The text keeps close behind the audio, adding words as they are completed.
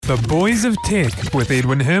The Boys of Tech with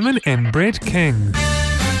Edwin Herman and Brett King.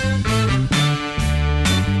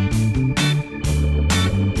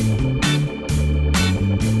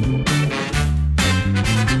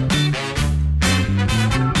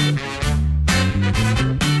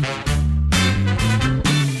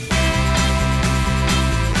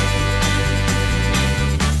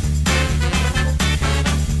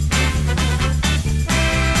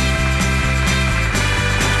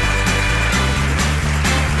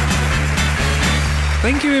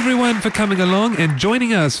 Thank you everyone for coming along and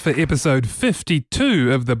joining us for episode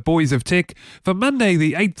 52 of The Boys of Tech for Monday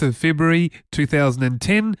the 8th of February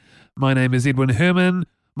 2010. My name is Edwin Herman.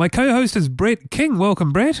 My co-host is Brett King.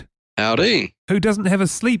 Welcome, Brett. Howdy. Who doesn't have a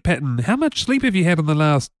sleep pattern. How much sleep have you had in the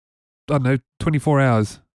last, 24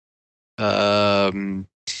 hours? About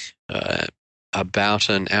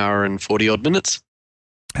an hour and 40 odd minutes.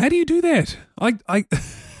 How do you do that?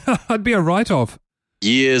 I'd be a write-off.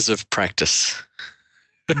 Years of practice.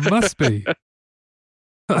 It must be.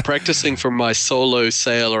 Practicing for my solo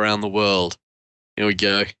sail around the world. Here we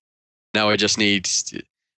go. Now I just need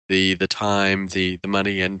the time, the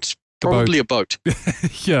money, and probably a boat.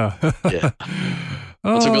 Yeah. Yeah.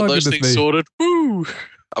 Once I've got those things sorted, woo!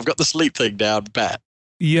 I've got the sleep thing down pat.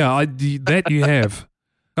 Yeah, that you have.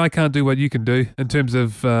 I can't do what you can do in terms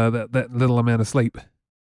of that little amount of sleep.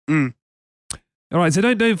 Mm. All right, so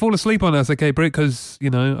don't fall asleep on us, okay, Brett? Because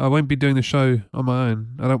I won't be doing the show on my own.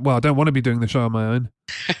 I don't want to be doing the show on my own.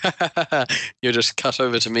 You'll just cut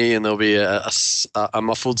over to me, and there'll be a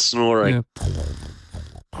muffled snoring.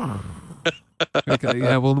 Yeah. Okay,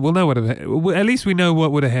 yeah, we'll know what at least we know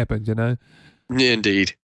what would have happened, Yeah,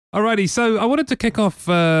 indeed. Alrighty, so I wanted to kick off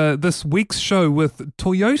this week's show with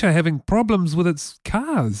Toyota having problems with its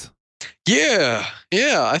cars. Yeah,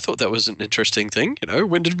 I thought that was an interesting thing.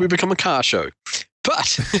 When did we become a car show?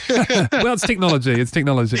 But well, it's technology.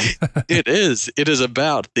 It is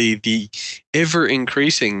about the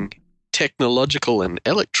ever-increasing technological and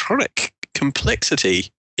electronic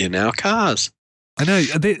complexity in our cars. I know,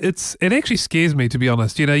 it actually scares me, to be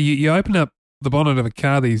honest. You open up the bonnet of a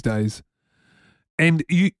car these days, and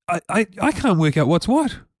I can't work out what's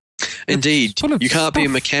what. Indeed. You can't be a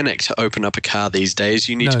mechanic to open up a car these days.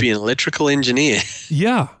 You need to be an electrical engineer.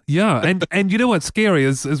 Yeah. And you know what's scary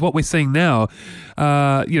is what we're seeing now,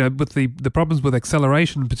 with the problems with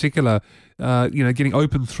acceleration in particular, getting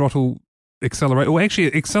open throttle accelerate, or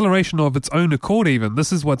actually acceleration of its own accord even.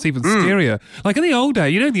 This is what's even scarier. Like in the old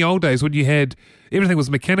days when you had everything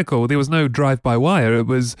was mechanical, there was no drive-by-wire. It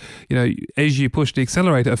was, as you pushed the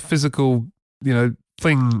accelerator, a physical,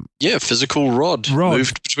 thing. Yeah, physical rod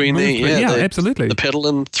moved between absolutely. The pedal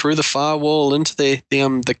and through the firewall into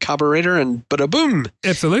the carburetor, and bada boom,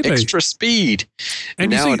 absolutely extra speed. And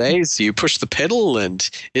nowadays, you push the pedal and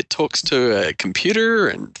it talks to a computer,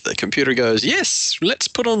 and the computer goes, "Yes, let's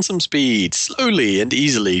put on some speed slowly and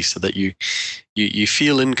easily, so that you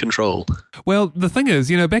feel in control." Well, the thing is,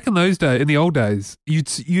 back in the old days,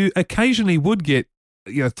 you occasionally would get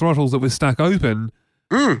throttles that were stuck open.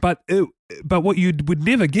 But what you would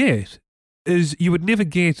never get is you would never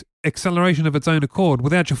get acceleration of its own accord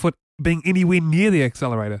without your foot being anywhere near the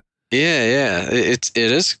accelerator. Yeah. It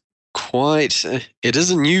is quite. It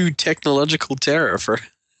is a new technological terror for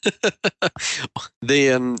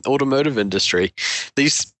the automotive industry.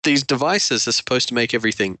 These devices are supposed to make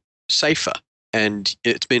everything safer, and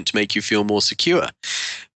it's meant to make you feel more secure.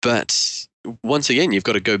 But once again, you've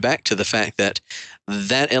got to go back to the fact that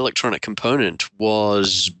electronic component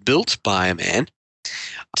was built by a man,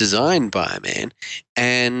 designed by a man,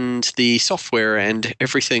 and the software and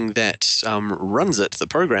everything that runs it, the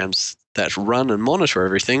programs that run and monitor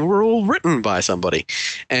everything, were all written by somebody.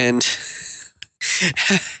 And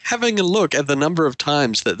having a look at the number of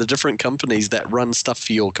times that the different companies that run stuff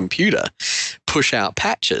for your computer push out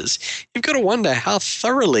patches, you've got to wonder how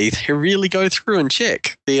thoroughly they really go through and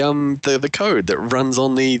check the code that runs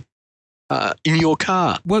on the in your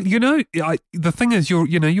car. Well, the thing is, you're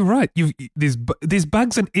right. There's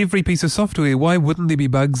bugs in every piece of software. Why wouldn't there be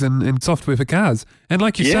bugs in software for cars? And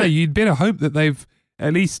like you say, you'd better hope that they've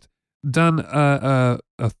at least done a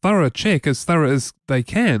thorough check, as thorough as they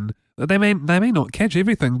can. They may not catch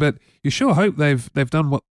everything, but you sure hope they've done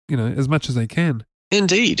what as much as they can.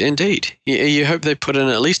 Indeed. You hope they put in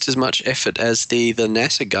at least as much effort as the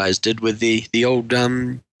NASA guys did with the old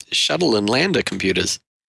shuttle and lander computers.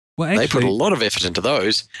 Well, actually, they put a lot of effort into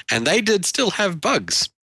those, and they did still have bugs.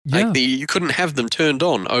 Yeah. Like you couldn't have them turned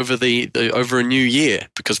on over over a new year,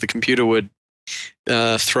 because the computer would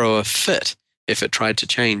throw a fit if it tried to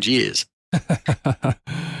change years.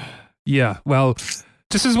 Yeah, well,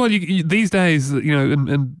 Just as well, these days,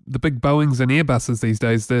 in the big Boeings and Airbuses these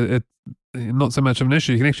days, it's not so much of an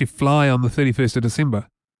issue. You can actually fly on the 31st of December.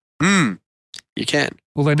 You can.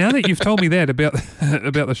 Although now that you've told me that about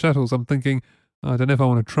the shuttles, I'm thinking, I don't know if I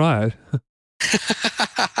want to try it.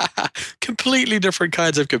 Completely different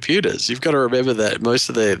kinds of computers. You've got to remember that most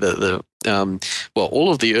of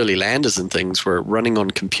all of the early landers and things were running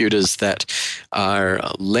on computers that are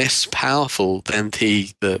less powerful than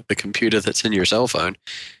the computer that's in your cell phone.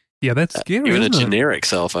 Yeah, that's scary, even isn't a it? generic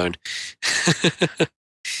cell phone.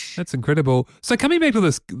 That's incredible. So coming back to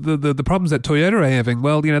this, the problems that Toyota are having,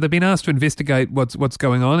 well, they've been asked to investigate what's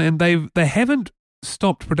going on, and they haven't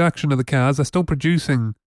stopped production of the cars. They're still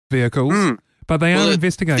producing vehicles, but they are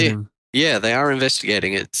investigating. Yeah, they are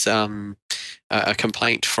investigating. It's a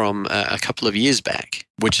complaint from a couple of years back,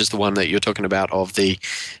 which is the one that you're talking about of the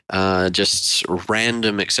just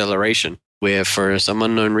random acceleration, where for some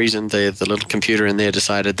unknown reason the little computer in there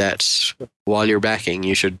decided that while you're backing,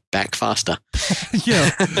 you should back faster. Yeah.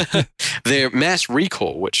 Their mass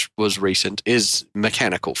recall, which was recent, is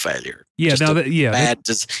mechanical failure. Yeah,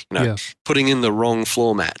 Just putting in the wrong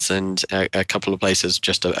floor mats, and a couple of places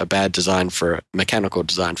just a bad mechanical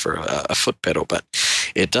design for a foot pedal. But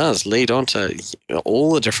it does lead on to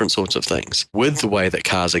all the different sorts of things with the way that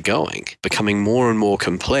cars are going, becoming more and more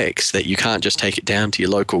complex, that you can't just take it down to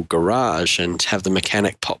your local garage and have the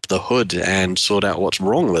mechanic pop the hood and sort out what's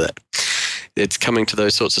wrong with it. It's coming to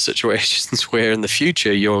those sorts of situations where in the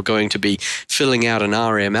future you're going to be filling out an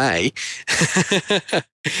RMA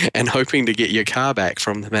and hoping to get your car back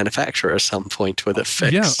from the manufacturer at some point with it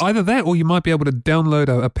fixed. Yeah, either that or you might be able to download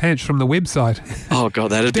a patch from the website. Oh, God,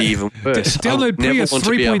 that'd be even worse. Download Prius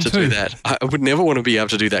 3.2. I would never want to be able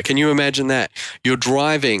to do that. Can you imagine that? You're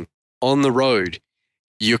driving on the road.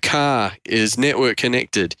 Your car is network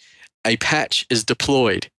connected. A patch is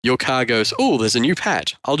deployed. Your car goes, oh, there's a new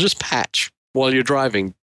patch. I'll just patch while you're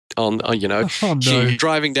driving on no. You're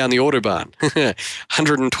driving down the Autobahn,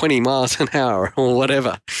 120 miles an hour or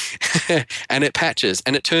whatever, and it patches,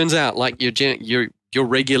 and it turns out like your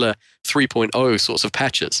regular 3.0 sorts of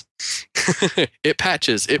patches. It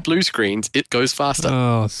patches, it blue screens, it goes faster,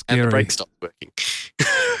 scary. and the brake stops working.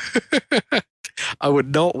 I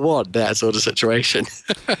would not want that sort of situation.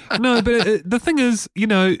 No, but the thing is,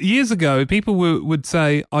 years ago, people would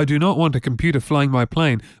say, I do not want a computer flying my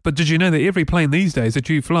plane. But did you know that every plane these days that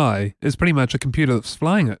you fly is pretty much a computer that's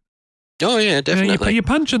flying it? Oh, yeah, definitely. You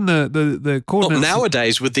punch in the coordinates. Well,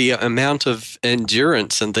 nowadays, with the amount of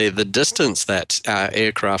endurance and the distance that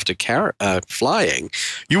aircraft are flying,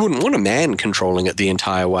 you wouldn't want a man controlling it the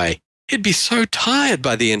entire way. He'd be so tired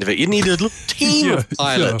by the end of it. You'd need a little team of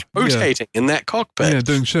pilots rotating in that cockpit. Yeah,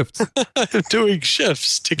 doing shifts. Doing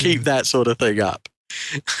shifts to keep that sort of thing up.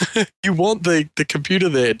 You want the computer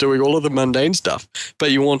there doing all of the mundane stuff,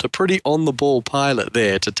 but you want a pretty on-the-ball pilot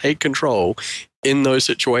there to take control in those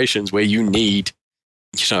situations where you need,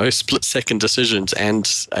 split-second decisions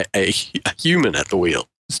and a human at the wheel.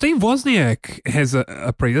 Steve Wozniak has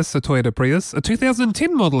a Prius, a Toyota Prius, a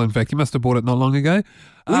 2010 model, in fact. He must have bought it not long ago.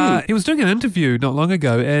 He was doing an interview not long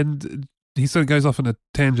ago, and he sort of goes off on a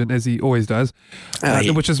tangent, as he always does,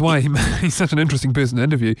 which is why he's such an interesting person to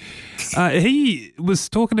interview. He was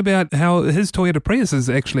talking about how his Toyota Prius is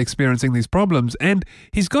actually experiencing these problems, and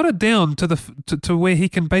he's got it down to where he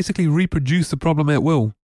can basically reproduce the problem at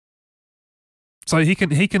will. So he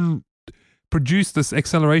can produce this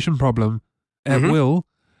acceleration problem at will.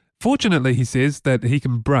 Fortunately, he says that he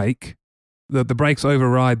can brake. The brakes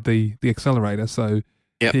override the accelerator, so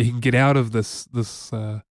he can get out of this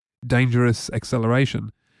dangerous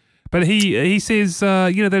acceleration. But he says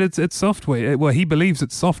that it's software. Well, he believes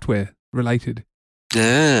it's software related.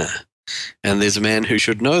 Yeah, and there's a man who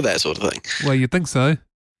should know that sort of thing. Well, you'd think so.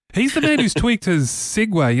 He's the man who's tweaked his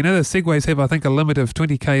Segway. The Segways have, I think, a limit of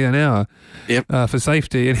 20k an hour for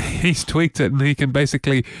safety, and he's tweaked it, and he can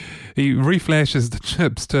basically he reflashes the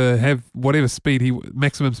chips to have whatever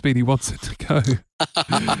maximum speed he wants it to go.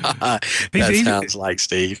 That sounds like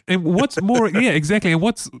Steve. And what's more, yeah, exactly. And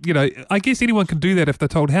what's I guess anyone can do that if they're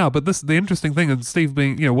told how. But the interesting thing, and Steve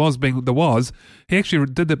being he actually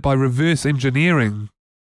did it by reverse engineering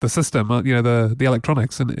the system, the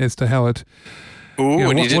electronics, and as to how it. Ooh,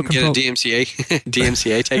 and you didn't get a DMCA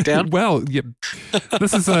takedown? Well, yeah.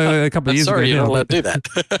 This is a couple of years ago. Sorry, you're not allowed to do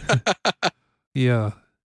that. Yeah.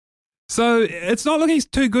 So it's not looking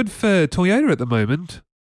too good for Toyota at the moment.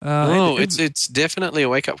 It's definitely a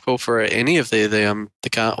wake-up call for any of the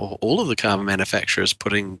car or all of the car manufacturers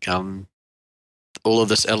putting all of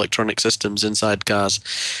this electronic systems inside cars,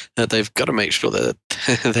 that they've got to make sure that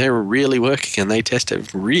they're really working and they test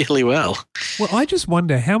it really well. Well, I just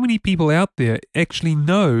wonder how many people out there actually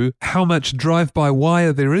know how much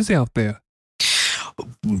drive-by-wire there is out there.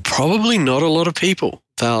 Probably not a lot of people.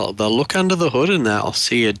 They'll look under the hood and they'll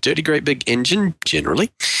see a dirty, great big engine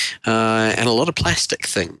generally, and a lot of plastic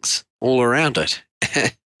things all around it,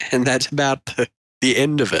 and that's about the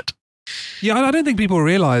end of it. Yeah, I don't think people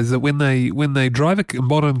realize that when they drive a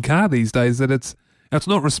modern car these days, that it's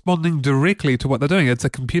not responding directly to what they're doing. It's a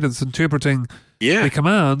computer that's interpreting the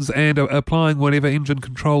commands and applying whatever engine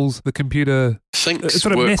controls the computer thinks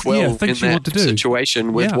work well in that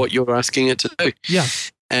situation with what you're asking it to do. Yeah.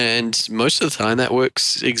 And most of the time that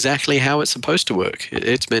works exactly how it's supposed to work.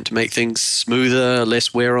 It's meant to make things smoother,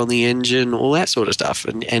 less wear on the engine, all that sort of stuff,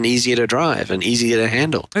 and easier to drive and easier to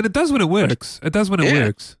handle. And it does when it works. It does when it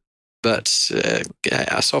works. But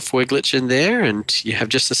a software glitch in there, and you have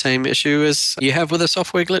just the same issue as you have with a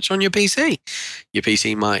software glitch on your PC. Your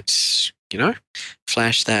PC might,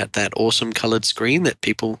 flash that awesome colored screen that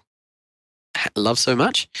people love so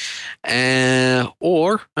much,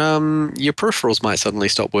 or your peripherals might suddenly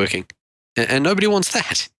stop working. And nobody wants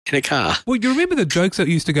that in a car. Well, you remember the jokes that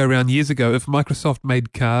used to go around years ago if Microsoft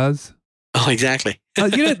made cars? Oh, exactly.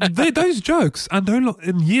 Those jokes are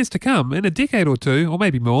in years to come, in a decade or two, or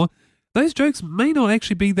maybe more, those jokes may not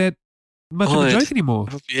actually be that much of a joke anymore.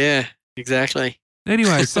 Yeah, exactly.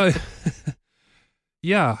 Anyway, so,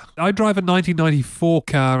 yeah, I drive a 1994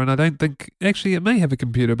 car, and I don't think, actually, it may have a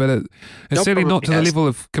computer, but it's certainly not to the level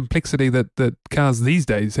of complexity that cars these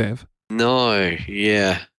days have. No,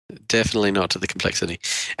 yeah. Definitely not to the complexity.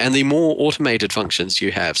 And the more automated functions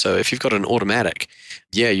you have, so if you've got an automatic,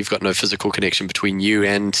 you've got no physical connection between you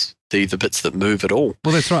and the bits that move at all.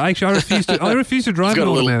 Well, that's right. Actually, I refuse to drive an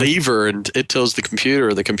automatic. You've got a little lever and it tells the computer,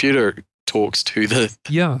 and the computer talks to the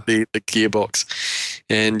gearbox.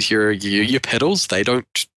 And your pedals, they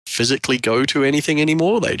don't physically go to anything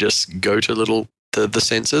anymore. They just go to the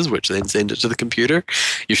sensors, which then send it to the computer.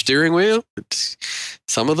 Your steering wheel,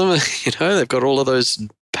 some of them, they've got all of those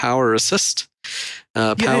power assist,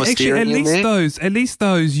 steering. At least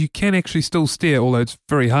those you can actually still steer, although it's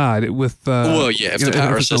very hard with. If the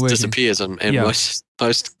power assist disappears and most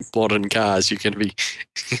modern cars, you can be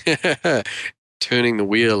turning the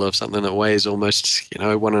wheel of something that weighs almost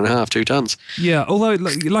 1.5, 2 tons. Yeah, although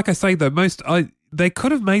like I say though, they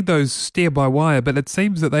could have made those steer by wire, but it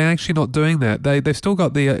seems that they're actually not doing that. They've still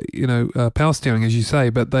got the power steering, as you say,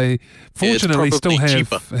 but they fortunately still have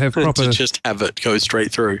proper to just have it go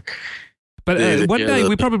straight through. But one day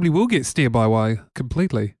we probably will get steer by wire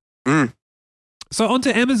completely. Mm. So on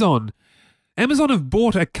to Amazon. Amazon have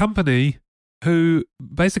bought a company who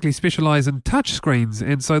basically specialize in touch screens,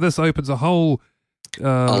 and so this opens a whole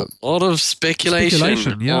a lot of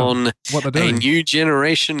speculation on what they're doing. A new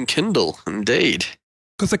generation Kindle, indeed.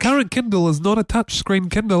 Because the current Kindle is not a touchscreen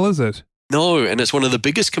Kindle, is it? No, and it's one of the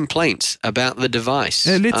biggest complaints about the device.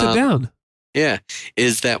 It lets it down. Yeah,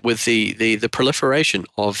 is that with the proliferation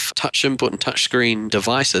of touch input and touchscreen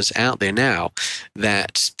devices out there now,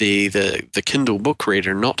 that the Kindle book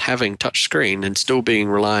reader not having touchscreen and still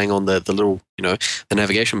relying on the little, the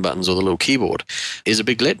navigation buttons or the little keyboard is a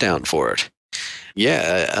big letdown for it.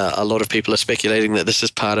 Yeah, a lot of people are speculating that this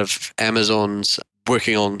is part of Amazon's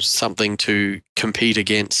working on something to compete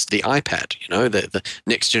against the iPad, the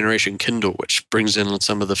next generation Kindle, which brings in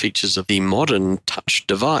some of the features of the modern touch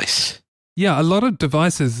device. Yeah, a lot of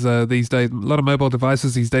devices these days, a lot of mobile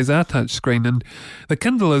devices these days are touchscreen, and the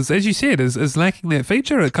Kindle is, as you said, is lacking that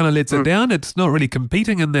feature. It kind of lets it down. It's not really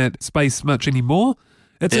competing in that space much anymore.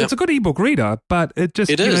 It's a good ebook reader, but it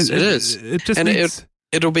just it is. It just needs.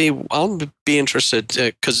 I'll be interested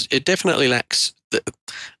because it definitely lacks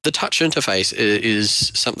the touch interface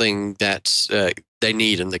is something that they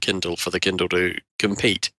need in the Kindle for the Kindle to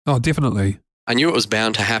compete. Oh, definitely. I knew it was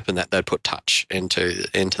bound to happen that they'd put touch into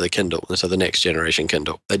the Kindle, into the next generation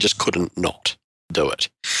Kindle. They just couldn't not do it.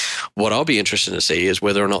 What I'll be interested to see is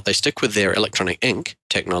whether or not they stick with their electronic ink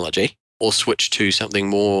technology or switch to something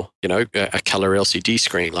more, a color LCD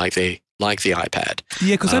screen like the iPad.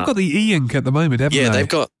 Yeah, because they've got the e-ink at the moment, haven't they? Yeah,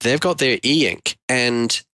 they've got their e-ink,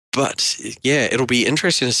 but it'll be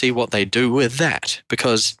interesting to see what they do with that,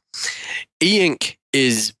 because e-ink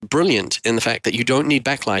is brilliant in the fact that you don't need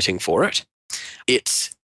backlighting for it.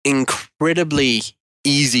 It's incredibly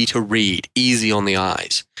easy to read, easy on the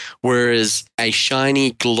eyes, whereas a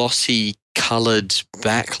shiny, glossy, colored,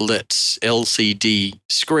 backlit LCD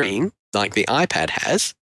screen like the iPad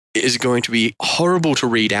has is going to be horrible to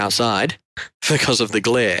read outside because of the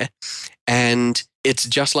glare, And it's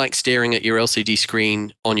just like staring at your LCD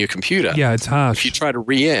screen on your computer. Yeah, it's harsh. If you try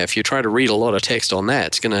to read a lot of text on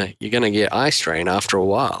that, you're gonna get eye strain after a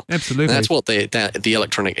while. Absolutely. And that's what the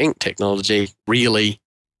electronic ink technology really.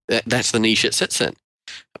 That's the niche it sits in.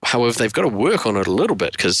 However, they've got to work on it a little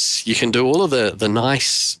bit, because you can do all of the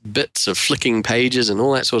nice bits of flicking pages and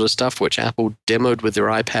all that sort of stuff, which Apple demoed with their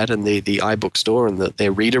iPad and the iBook store and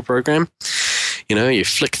their reader program. You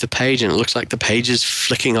flick the page and it looks like the page is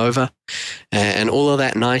flicking over, and all of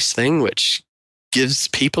that nice thing, which gives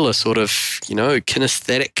people a sort of,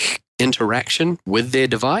 kinesthetic interaction with their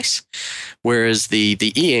device. Whereas the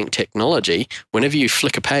e-ink technology, whenever you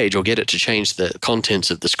flick a page or get it to change the contents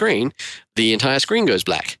of the screen, the entire screen goes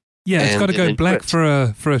black. Yeah, it's got to go black for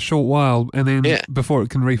a short while, and then before it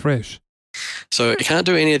can refresh. So it can't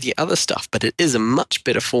do any of the other stuff, but it is a much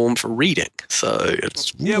better form for reading. So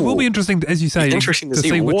it will be interesting, as you say, to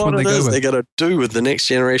see which one what they go with. They're going to do with the next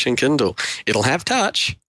generation Kindle. It'll have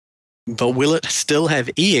touch, but will it still have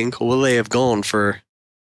e-ink, or will they have gone for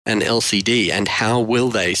an LCD? And how will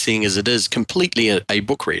they, seeing as it is completely a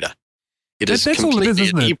book reader? That's all it is,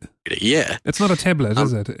 isn't it? Yeah. It's not a tablet,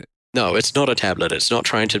 is it? No, it's not a tablet. It's not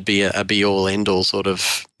trying to be a be-all, end-all sort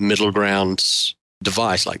of middle ground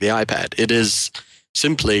device like the iPad. It is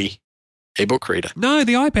simply a book reader. No,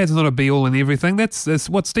 the iPad's not a be-all and everything. That's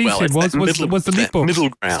what Steve said was the netbooks. Middle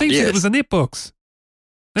ground, Steve said it was the netbooks.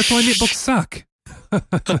 That's why netbooks suck.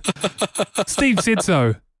 Steve said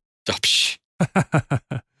so.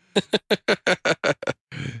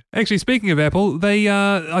 Actually, speaking of Apple,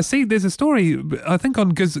 I see there's a story, I think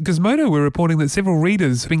on Gizmodo, we're reporting that several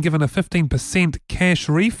readers have been given a 15% cash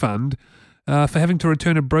refund for having to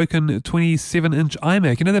return a broken 27-inch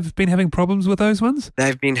iMac. They've been having problems with those ones?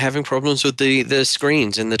 They've been having problems with the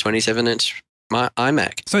screens in the 27-inch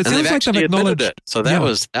iMac. So it sounds like they've acknowledged it. So that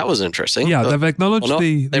was interesting. Yeah, they've acknowledged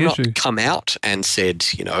the issue. Not come out and said,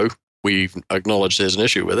 we've acknowledged there's an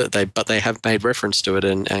issue with it. But they have made reference to it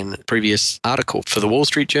in a previous article for the Wall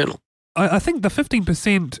Street Journal. I think the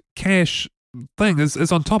 15% cash thing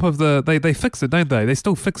is on top of they fix it, don't they? They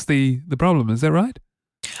still fix the problem. Is that right?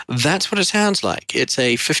 That's what it sounds like. It's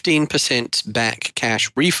a 15% back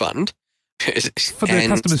cash refund for the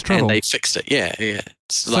customer's trouble. And they fixed it. Yeah.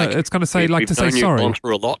 It's going to say to say sorry. We've gone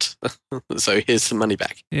through a lot, so here's some money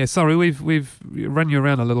back. Yeah, sorry, we've run you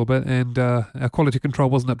around a little bit, and our quality control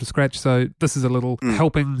wasn't up to scratch. So this is a little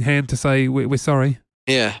helping hand to say we're sorry.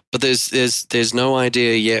 Yeah, but there's no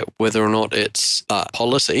idea yet whether or not it's a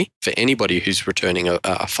policy for anybody who's returning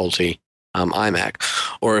a faulty iMac,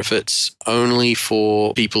 or if it's only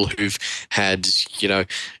for people who've had,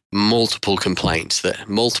 multiple complaints,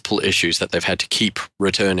 multiple issues that they've had to keep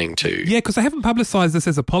returning to. Yeah, because they haven't publicised this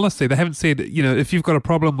as a policy. They haven't said, if you've got a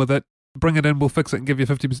problem with it, bring it in, we'll fix it and give you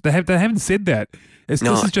 50%. They haven't said that. This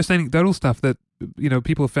is just anecdotal stuff that,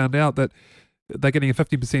 people have found out that they're getting a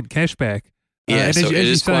 50% cash back. Yeah, and so as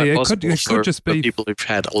you say, it could just be for people who've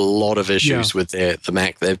had a lot of issues with the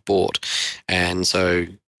Mac they've bought, and so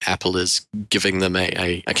Apple is giving them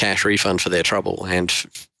a cash refund for their trouble and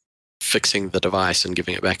fixing the device and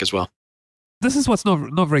giving it back as well. This is what's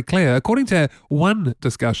not very clear. According to one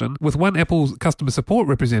discussion with one Apple customer support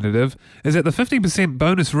representative, is that the 50%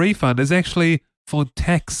 bonus refund is actually for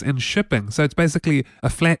tax and shipping. So it's basically a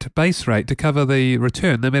flat base rate to cover the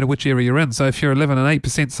return, no matter which area you're in. So if you're living in an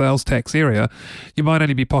 8% sales tax area, you might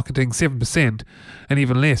only be pocketing 7% and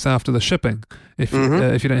even less after the shipping if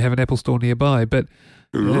you don't have an Apple store nearby. But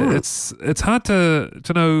it's hard to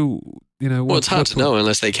know, Well, it's hard to know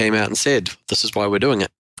unless they came out and said, this is why we're doing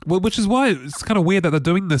it. Well, which is why it's kind of weird that they're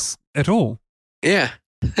doing this at all. Yeah.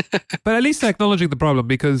 But at least they're acknowledging the problem,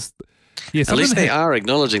 because... Yes, at least they are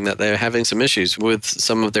acknowledging that they're having some issues with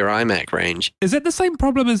some of their iMac range. Is that the same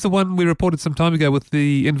problem as the one we reported some time ago with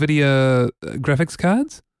the NVIDIA graphics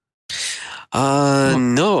cards?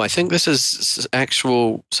 No, I think this is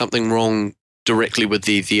something wrong directly with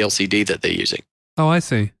the LCD that they're using. Oh, I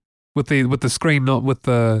see. With the screen, not with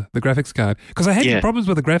the graphics card. Because I had problems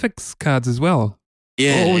with the graphics cards as well.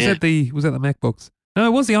 Yeah. Or was that the MacBooks? No,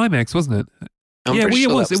 it was the iMacs, wasn't it? It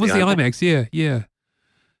was the iMacs. Yeah.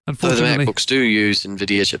 Unfortunately, the MacBooks do use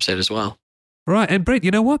NVIDIA chipset as well. Right, and Brett, you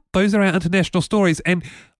know what? Those are our international stories, and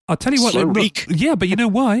I'll tell you what. Yeah, but you know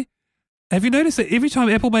why? Have you noticed that every time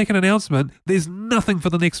Apple make an announcement, there's nothing for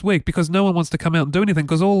the next week because no one wants to come out and do anything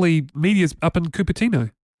because all the media's up in Cupertino.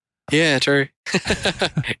 Yeah, true.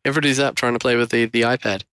 Everybody's up trying to play with the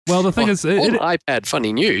iPad. Well, the thing is... on iPad,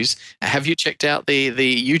 funny news, have you checked out the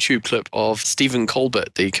YouTube clip of Stephen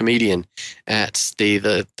Colbert, the comedian, at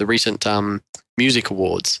the recent music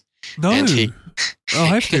awards? No. And he, I'll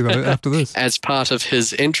have to, though, after this. as part of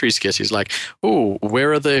his entry skit, he's like, "Oh,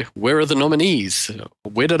 where are the nominees?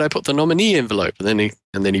 Where did I put the nominee envelope?" And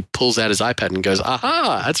then he pulls out his iPad and goes,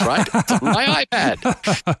 "Aha, that's right, it's on my iPad."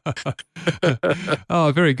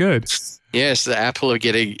 Oh, very good. Yes, the Apple are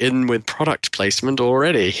getting in with product placement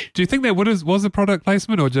already. Do you think that was a product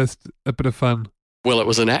placement or just a bit of fun? Well, it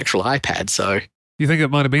was an actual iPad, so You think it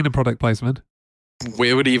might have been a product placement?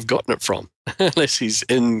 where would he have gotten it from? Unless he's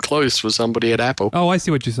in close with somebody at Apple. Oh, I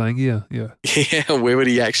see what you're saying. Yeah. Yeah, where would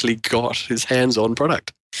he actually got his hands on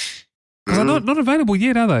product? They're not available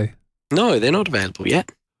yet, are they? No, they're not available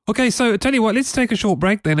yet. Okay, so tell you what, let's take a short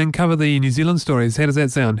break then and cover the New Zealand stories. How does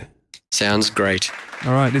that sound? Sounds great.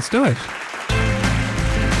 All right, let's do it.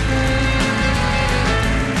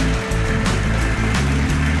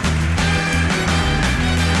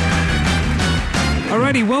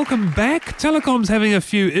 Alrighty, welcome back. Telecom's having a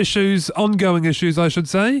few issues, ongoing issues, I should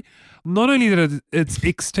say. Not only did its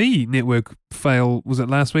XT network fail, was it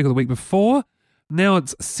last week or the week before? Now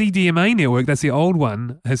its CDMA network, that's the old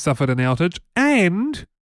one, has suffered an outage, and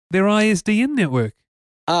their ISDN network.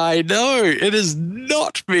 I know, it has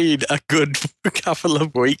not been a good couple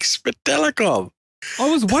of weeks for Telecom. I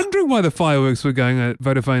was wondering why the fireworks were going at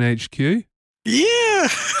Vodafone HQ. Yeah.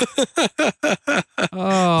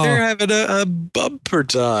 Oh. They're having a bumper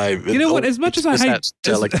time. You know what? As much as I hate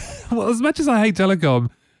Telecom. as much as I hate Telecom,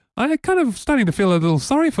 I'm kind of starting to feel a little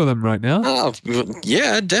sorry for them right now. Oh,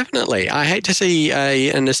 yeah, definitely. I hate to see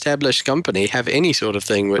an established company have any sort of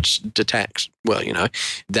thing which detects, well,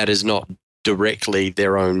 that is not directly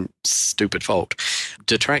their own stupid fault,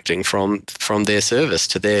 detracting from their service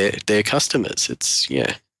to their customers. It's,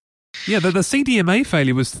 yeah. Yeah, the CDMA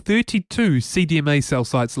failure was 32 CDMA cell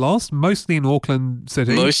sites lost, mostly in Auckland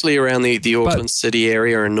City. Mostly around the Auckland City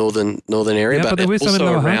area and northern area, Yeah, but there were some in also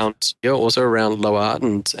Lower Hutt. also around Lower Hutt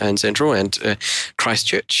and Central and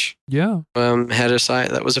Christchurch. Yeah. Had a site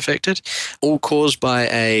that was affected, all caused by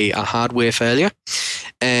a hardware failure.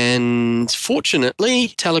 And fortunately,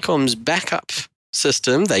 Telecom's backup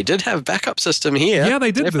system, they did have backup system here. Yeah,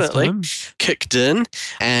 they did definitely, this time. kicked in,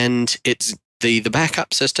 and it's the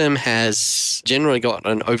backup system has generally got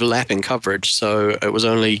an overlapping coverage, so it was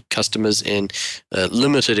only customers in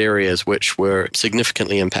limited areas which were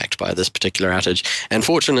significantly impacted by this particular outage. And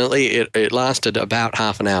fortunately, it lasted about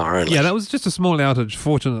half an hour only. Yeah, that was just a small outage,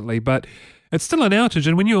 fortunately, but it's still an outage,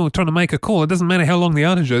 and when you're trying to make a call, it doesn't matter how long the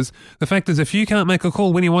outage is. The fact is, if you can't make a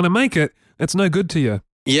call when you want to make it, it's no good to you.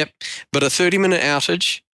 Yep, but a 30-minute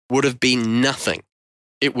outage would have been nothing.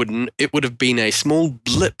 It would have been a small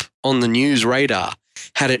blip on the news radar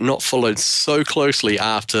had it not followed so closely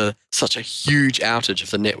after such a huge outage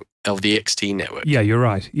of the XT network. Yeah, you're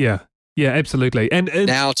right. Yeah, absolutely. And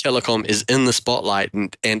now Telecom is in the spotlight,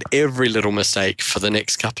 and every little mistake for the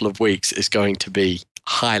next couple of weeks is going to be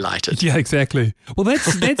highlighted. Yeah, exactly. Well, that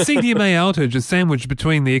CDMA outage is sandwiched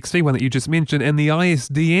between the XT one that you just mentioned and the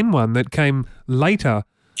ISDN one that came later.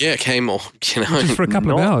 Yeah, it came just for a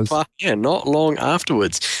couple of hours. Not long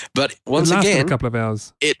afterwards. But once it lasted again, a couple of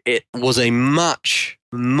hours. It was a much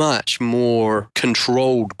more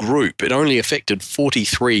controlled group. It only affected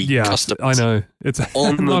 43 customers. I know. It's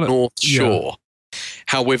on the North Shore. Yeah.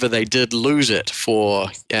 However, they did lose it for,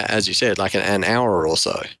 as you said, like an hour or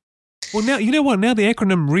so. Well, now, you know what? Now the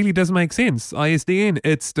acronym really does make sense. ISDN,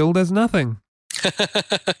 it still does nothing.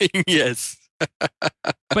 Yes.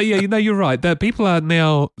 But yeah, you're right. That people are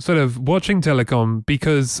now sort of watching Telecom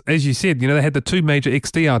because, as you said, they had the two major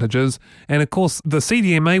XT outages, and of course the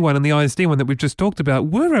CDMA one and the ISD one that we've just talked about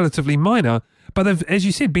were relatively minor, but they've, as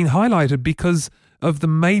you said, been highlighted because of the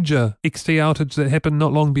major XT outage that happened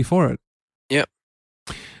not long before it. Yep.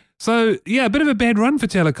 So yeah, a bit of a bad run for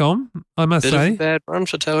Telecom, I must say. Bit of a bad run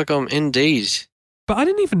for Telecom, indeed. But I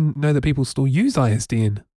didn't even know that people still use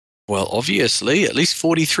ISDN. Well, obviously, at least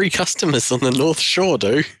 43 customers on the North Shore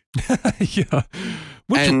do. Yeah.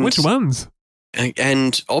 Which ones?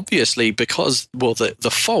 And obviously, because, well,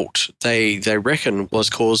 the fault they reckon was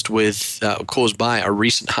caused by a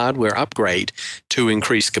recent hardware upgrade to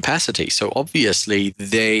increase capacity. So obviously,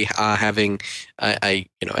 they are having an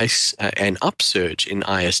upsurge in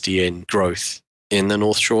ISDN growth in the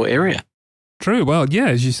North Shore area. True. Well, yeah,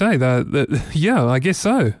 as you say, yeah, I guess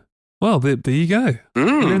so. Well, there you go.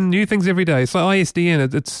 And new things every day. So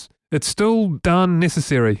ISDN, it's still darn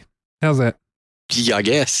necessary. How's that? Yeah, I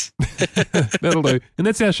guess. That'll do. And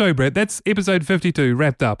that's our show, Brett. That's episode 52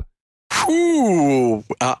 wrapped up. Ooh,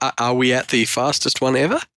 are we at the fastest one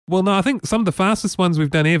ever? Well, no, I think some of the fastest ones we've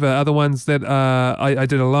done ever are the ones that I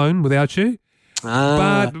did alone without you.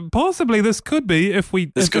 But possibly this could be if we.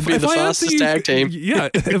 This could be the fastest tag team. Yeah.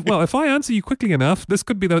 If I answer you quickly enough, this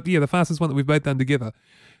could be the fastest one that we've both done together.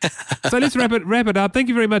 So let's wrap it up. Thank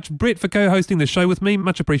you very much, Brett, for co-hosting the show with me.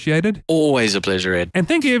 Much appreciated. Always a pleasure, Ed. And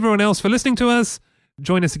thank you everyone else for listening to us.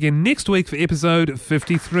 Join us again next week for episode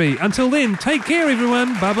 53. Until then, take care,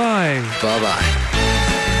 everyone. Bye-bye. Bye-bye.